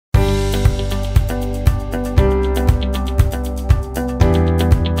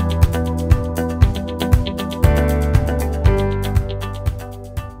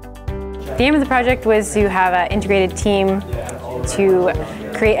The aim of the project was to have an integrated team to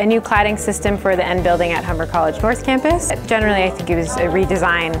create a new cladding system for the end building at Humber College North Campus. Generally, I think it was a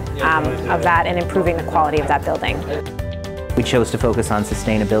redesign of that and improving the quality of that building. We chose to focus on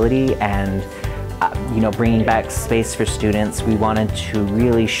sustainability and bringing back space for students. We wanted to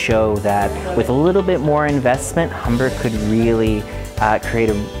really show that with a little bit more investment, Humber could really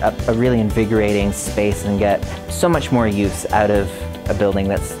create a really invigorating space and get so much more use out of a building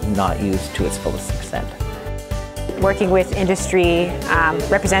that's not used to its fullest extent. Working with industry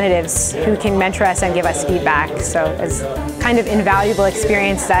representatives who can mentor us and give us feedback. So it's kind of invaluable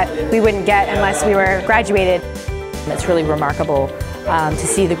experience that we wouldn't get unless we were graduated. It's really remarkable to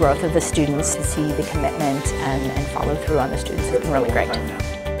see the growth of the students, to see the commitment and follow through on the students. It's been really great.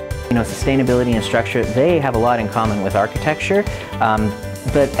 Sustainability and structure, they have a lot in common with architecture.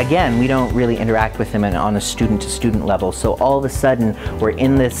 But again, we don't really interact with them on a student-to-student level. So all of a sudden, we're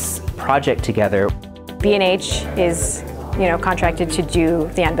in this project together. B+H is contracted to do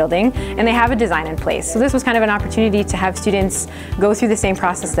the end building, and they have a design in place. So this was kind of an opportunity to have students go through the same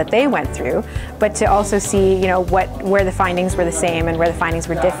process that they went through, but to also see where the findings were the same and where the findings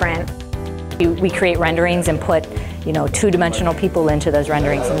were different. We create renderings and put two-dimensional people into those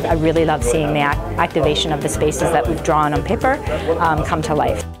renderings, and I really love seeing the activation of the spaces that we've drawn on paper come to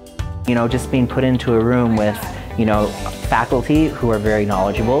life. Just being put into a room with faculty who are very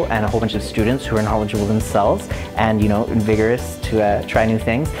knowledgeable and a whole bunch of students who are knowledgeable themselves and vigorous to try new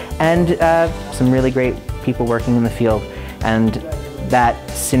things, and some really great people working in the field, and that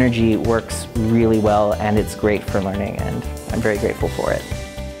synergy works really well, and it's great for learning, and I'm very grateful for it.